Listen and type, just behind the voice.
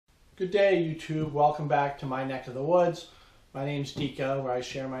Good day, YouTube. Welcome back to my neck of the woods. My name's Dika, where I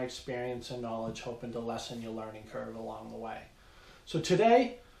share my experience and knowledge, hoping to lessen your learning curve along the way. So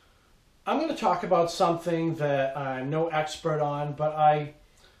today, I'm going to talk about something that I'm no expert on, but I'm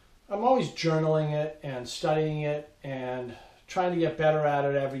always journaling it and studying it and trying to get better at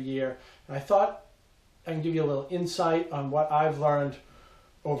it every year. And I thought I can give you a little insight on what I've learned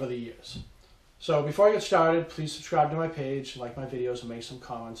over the years. So before I get started, please subscribe to my page, like my videos, and make some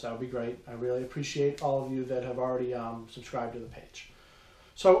comments. That would be great. I really appreciate all of you that have already subscribed to the page.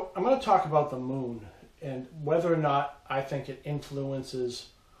 So I'm going to talk about the moon and whether or not I think it influences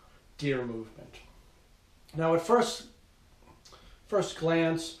deer movement. Now at first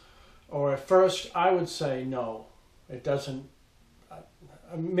glance, or at first, I would say no. It doesn't,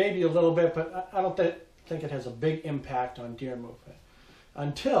 maybe a little bit, but I don't think it has a big impact on deer movement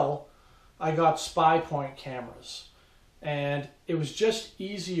until I got spy point cameras, and it was just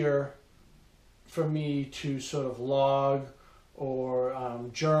easier for me to sort of log or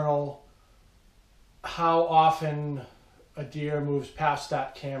journal how often a deer moves past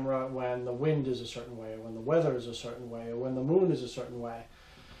that camera when the wind is a certain way, or when the weather is a certain way, or when the moon is a certain way.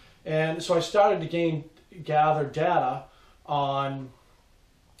 And so I started to gather data on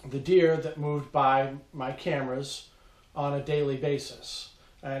the deer that moved by my cameras on a daily basis.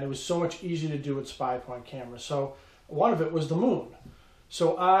 And it was so much easier to do with spy point cameras. So one of it was the moon.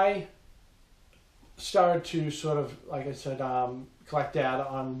 So I started to sort of, like I said, collect data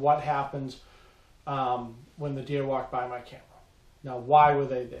on what happens when the deer walk by my camera. Now, why were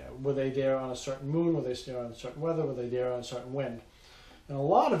they there? Were they there on a certain moon? Were they there on a certain weather? Were they there on a certain wind? And a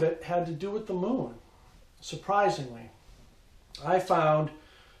lot of it had to do with the moon, surprisingly. I found,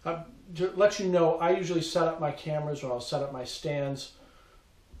 to let you know, I usually set up my cameras, or I'll set up my stands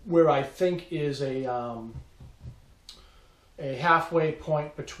where I think is a halfway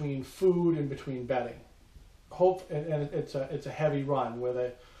point between food and between bedding. And it's a heavy run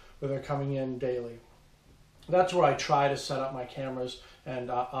where they're coming in daily. That's where I try to set up my cameras,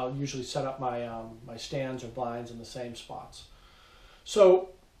 and I'll usually set up my my stands or blinds in the same spots. So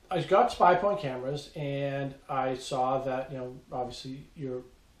I got spy point cameras, and I saw that, obviously you're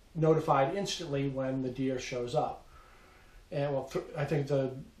notified instantly when the deer shows up. And well, I think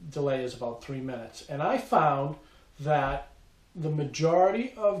the delay is about 3 minutes. And I found that the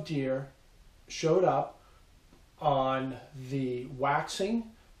majority of deer showed up on the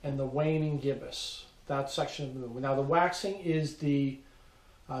waxing and the waning gibbous, that section of the moon. Now the waxing is the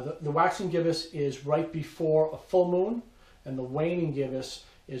waxing gibbous is right before a full moon, and the waning gibbous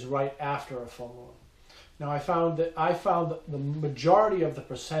is right after a full moon. Now I found that the majority of the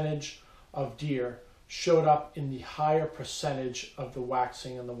percentage of deer showed up in the higher percentage of the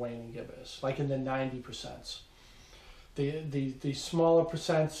waxing and the waning gibbous, like in the 90%. The smaller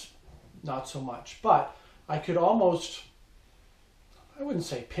percents, not so much. But I could almost, I wouldn't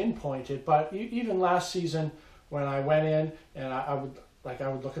say pinpoint it, but even last season when I went in and I would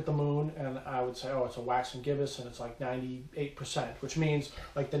look at the moon and I would say, oh, it's a waxing gibbous, and it's like 98%, which means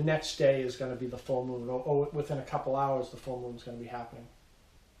like the next day is going to be the full moon, or within a couple hours the full moon is going to be happening.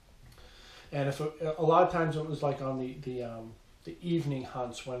 And a lot of times it was like on the evening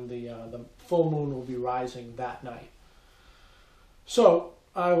hunts when the full moon will be rising that night. So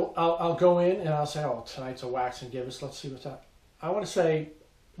I'll go in and I'll say, oh, tonight's a waxing gibbous. Let's see what's up. I want to say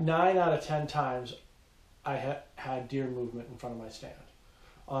 9 out of 10 times I had deer movement in front of my stand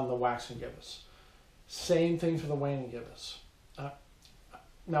on the waxing gibbous. Same thing for the waning gibbous.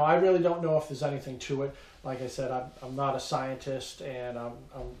 Now I really don't know if there's anything to it. Like I said, I'm not a scientist, and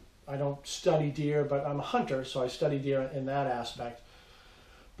I don't study deer, but I'm a hunter, so I study deer in that aspect.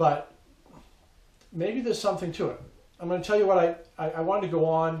 But maybe there's something to it. I'm going to tell you what I wanted to go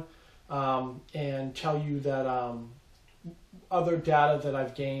on and tell you that other data that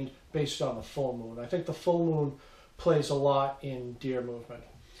I've gained based on the full moon. I think the full moon plays a lot in deer movement,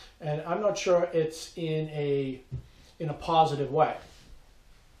 and I'm not sure it's in a positive way.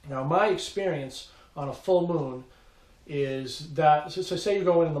 Now, my experience on a full moon is that, so say you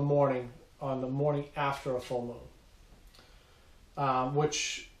go in the morning, on the morning after a full moon,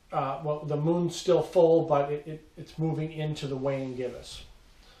 which, well, the moon's still full, but it's moving into the waning gibbous.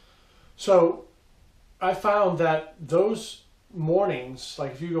 So I found that those mornings,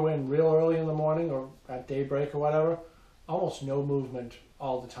 like if you go in real early in the morning or at daybreak or whatever, almost no movement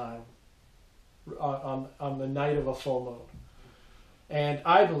all the time on the night of a full moon. And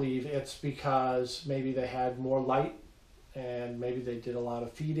I believe it's because maybe they had more light, and maybe they did a lot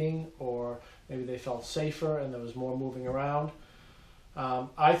of feeding, or maybe they felt safer and there was more moving around.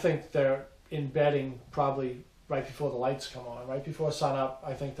 I think they're in bedding probably right before the lights come on. Right before sunup,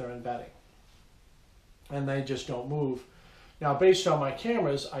 I think they're in bedding. And they just don't move. Now, based on my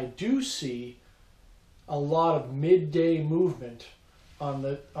cameras, I do see a lot of midday movement on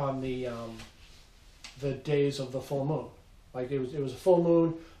the days of the full moon. Like it was a full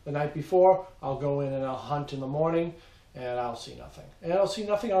moon the night before. I'll go in and I'll hunt in the morning, and I'll see nothing. And I'll see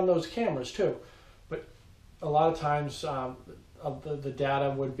nothing on those cameras too. But a lot of times, the data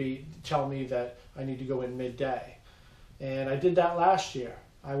would tell me that I need to go in midday, and I did that last year.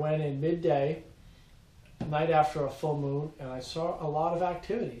 I went in midday, night after a full moon, and I saw a lot of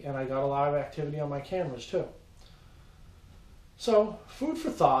activity, and I got a lot of activity on my cameras too. So, food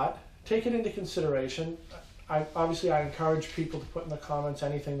for thought. Take it into consideration. Obviously, I encourage people to put in the comments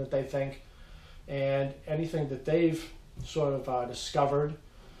anything that they think and anything that they've sort of discovered.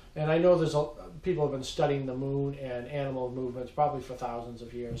 And I know people have been studying the moon and animal movements probably for thousands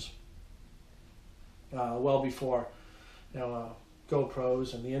of years, well before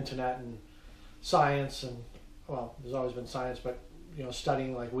GoPros and the internet and science. And well, there's always been science, but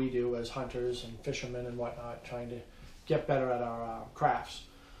studying like we do as hunters and fishermen and whatnot, trying to get better at our crafts.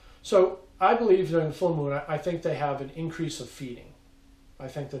 So I believe during the full moon, I think they have an increase of feeding. I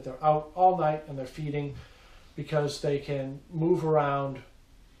think that they're out all night and they're feeding because they can move around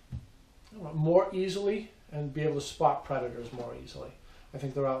more easily and be able to spot predators more easily. I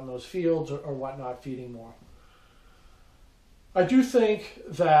think they're out in those fields or whatnot feeding more. I do think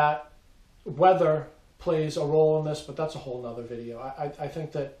that weather plays a role in this, but that's a whole nother video. I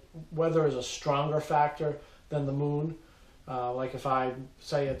think that weather is a stronger factor than the moon. Like if I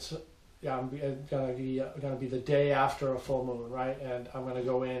say it's gonna be the day after a full moon, right? And I'm gonna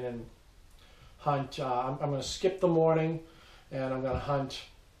go in and hunt. I'm gonna skip the morning, and I'm gonna hunt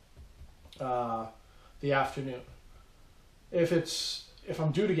the afternoon. If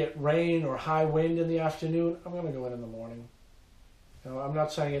I'm due to get rain or high wind in the afternoon, I'm gonna go in the morning. I'm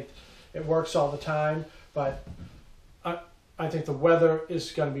not saying it works all the time, but I think the weather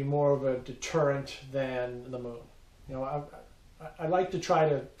is going to be more of a deterrent than the moon. I like to try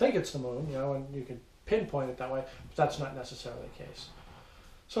to think it's the moon, and you can pinpoint it that way, but that's not necessarily the case.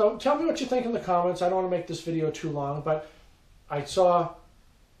 So tell me what you think in the comments. I don't want to make this video too long, but I saw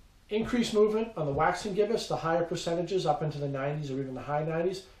increased movement on the waxing gibbous, the higher percentages up into the 90s or even the high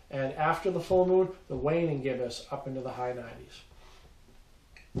 90s, and after the full moon, the waning gibbous up into the high 90s.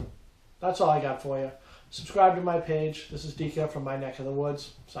 That's all I got for you. Subscribe to my page. This is Dika from my neck of the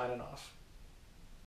woods, signing off.